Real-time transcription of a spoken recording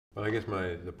Well, I guess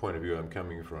the point of view I'm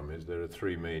coming from is there are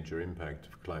three major impacts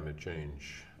of climate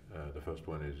change. The first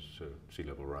one is sea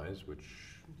level rise, which,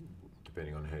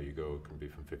 depending on how you go, can be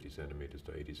from 50 centimeters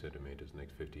to 80 centimeters in the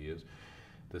next 50 years.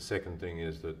 The second thing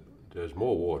is that there's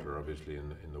more water, obviously,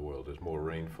 in the world. There's more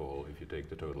rainfall if you take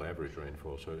the total average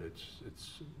rainfall. So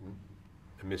it's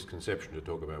a misconception to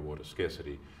talk about water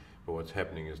scarcity. But what's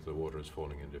happening is the water is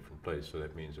falling in a different place. So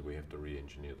that means that we have to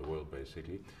re-engineer the world,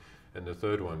 basically. And the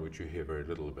third one, which you hear very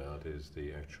little about, is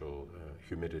the actual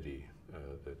humidity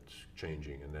that's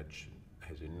changing, and that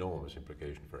has enormous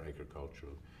implication for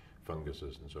agricultural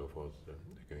funguses and so forth. They're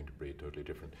going to breed totally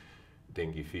different.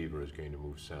 Dengue fever is going to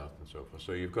move south and so forth.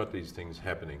 So you've got these things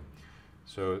happening.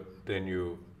 So then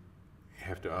you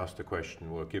have to ask the question,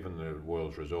 well, given the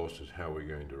world's resources, how are we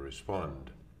going to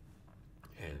respond?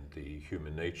 And the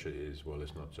human nature is, well,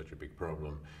 it's not such a big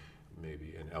problem.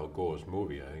 Maybe in Al Gore's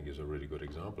movie, I think, is a really good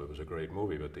example. It was a great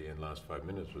movie, but the last 5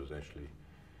 minutes was actually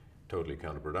totally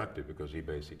counterproductive, because he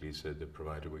basically said that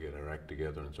provided we get our act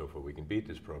together and so forth, we can beat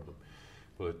this problem.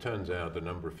 Well, it turns out the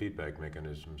number of feedback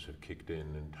mechanisms have kicked in,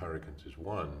 and hurricanes is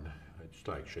one. It's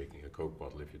like shaking a Coke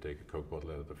bottle. If you take a Coke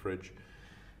bottle out of the fridge,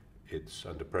 it's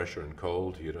under pressure and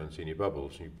cold, you don't see any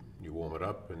bubbles. You warm it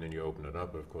up, and then you open it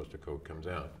up, and of course the Coke comes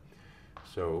out.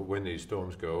 So when these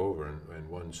storms go over, and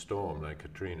one storm like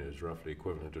Katrina is roughly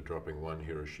equivalent to dropping one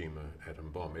Hiroshima atom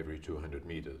bomb every 200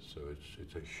 meters. So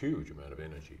it's a huge amount of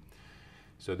energy.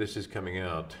 So this is coming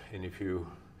out, and if you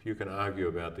can argue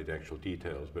about the actual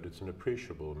details, but it's an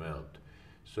appreciable amount.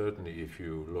 Certainly if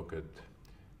you look at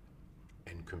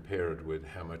and compare it with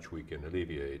how much we can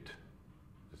alleviate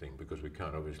the thing, because we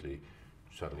can't obviously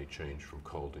suddenly change from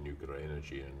coal to nuclear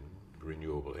energy and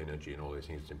renewable energy and all these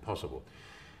things. It's impossible.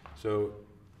 So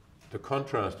the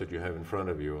contrast that you have in front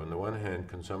of you, on the one hand,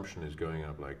 consumption is going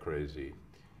up like crazy.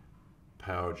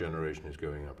 Power generation is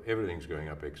going up. Everything's going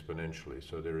up exponentially.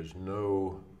 So there is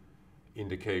no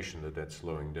indication that that's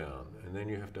slowing down. And then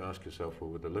you have to ask yourself,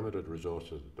 well, with the limited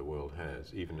resources that the world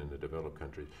has, even in the developed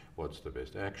countries, what's the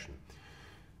best action?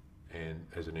 And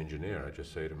as an engineer, I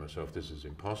just say to myself, this is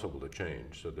impossible to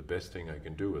change. So the best thing I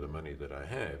can do with the money that I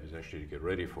have is actually to get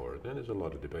ready for it. And there's a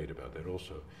lot of debate about that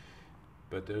also.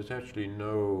 But there's actually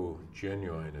no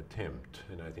genuine attempt,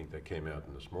 and I think that came out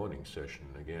in this morning's session.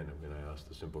 Again, I'm going to ask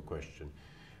the simple question.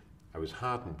 I was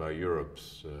heartened by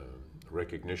Europe's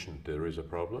recognition that there is a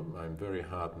problem. I'm very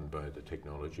heartened by the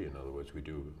technology. In other words, we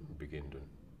do begin to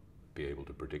be able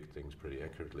to predict things pretty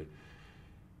accurately.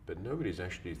 But nobody's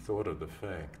actually thought of the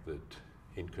fact that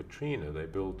in Katrina, they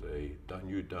built a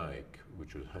new dike,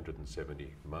 which was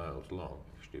 170 miles long.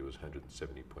 Actually, it was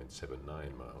 170.79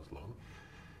 miles long.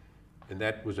 And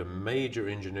that was a major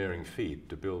engineering feat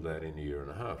to build that in a year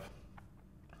and a half.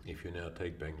 If you now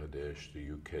take Bangladesh,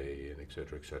 the UK, and et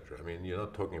cetera, I mean, you're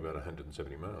not talking about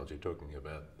 170 miles, you're talking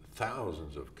about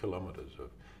thousands of kilometers of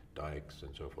dikes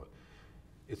and so forth.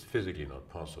 It's physically not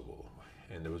possible.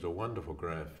 And there was a wonderful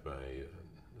graph by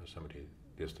somebody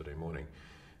yesterday morning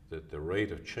that the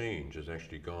rate of change has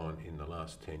actually gone in the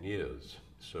last 10 years.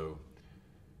 So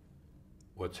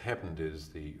what's happened is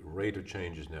the rate of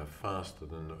change is now faster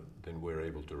than we're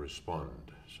able to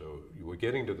respond. So we're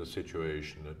getting to the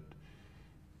situation that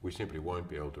we simply won't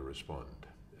be able to respond.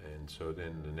 And so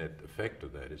then the net effect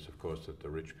of that is, of course, that the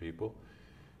rich people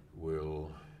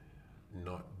will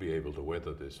not be able to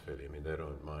weather this fairly. I mean, they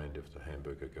don't mind if the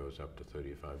hamburger goes up to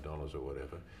 $35 or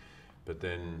whatever, but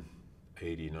then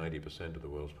 80–90% of the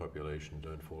world's population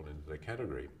don't fall into that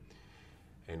category.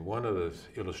 And one of the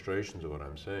illustrations of what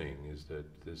I'm saying is that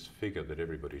this figure that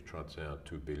everybody trots out,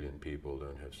 2 billion people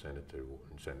don't have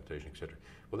sanitation, et cetera.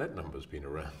 Well, that number's been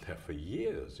around there for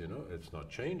years, you know, it's not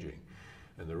changing.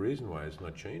 And the reason why it's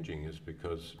not changing is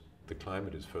because the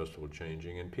climate is, first of all,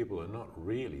 changing, and people are not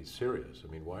really serious.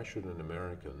 I mean, why should an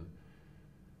American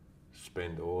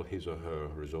spend all his or her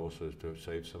resources to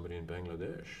save somebody in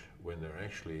Bangladesh when they're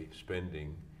actually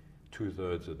spending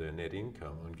 2/3 of their net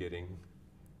income on getting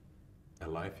a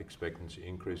life expectancy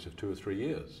increase of 2 or 3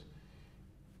 years?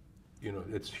 You know,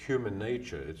 it's human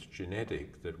nature, it's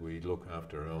genetic that we look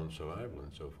after our own survival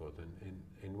and so forth.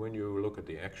 And when you look at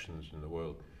the actions in the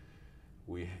world,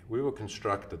 we were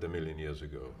constructed 1 million years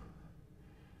ago,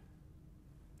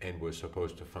 and we're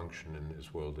supposed to function in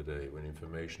this world today when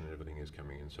information and everything is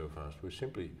coming in so fast.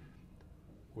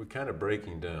 We're kind of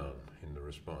breaking down in the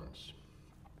response.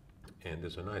 And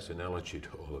there's a nice analogy to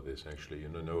all of this, actually. You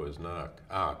know, Noah's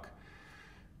Ark.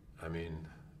 I mean,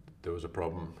 there was a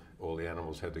problem, all the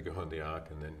animals had to go on the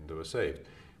ark, and then they were saved.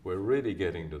 We're really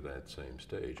getting to that same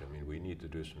stage. I mean, we need to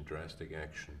do some drastic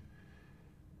action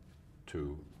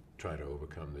to try to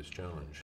overcome this challenge.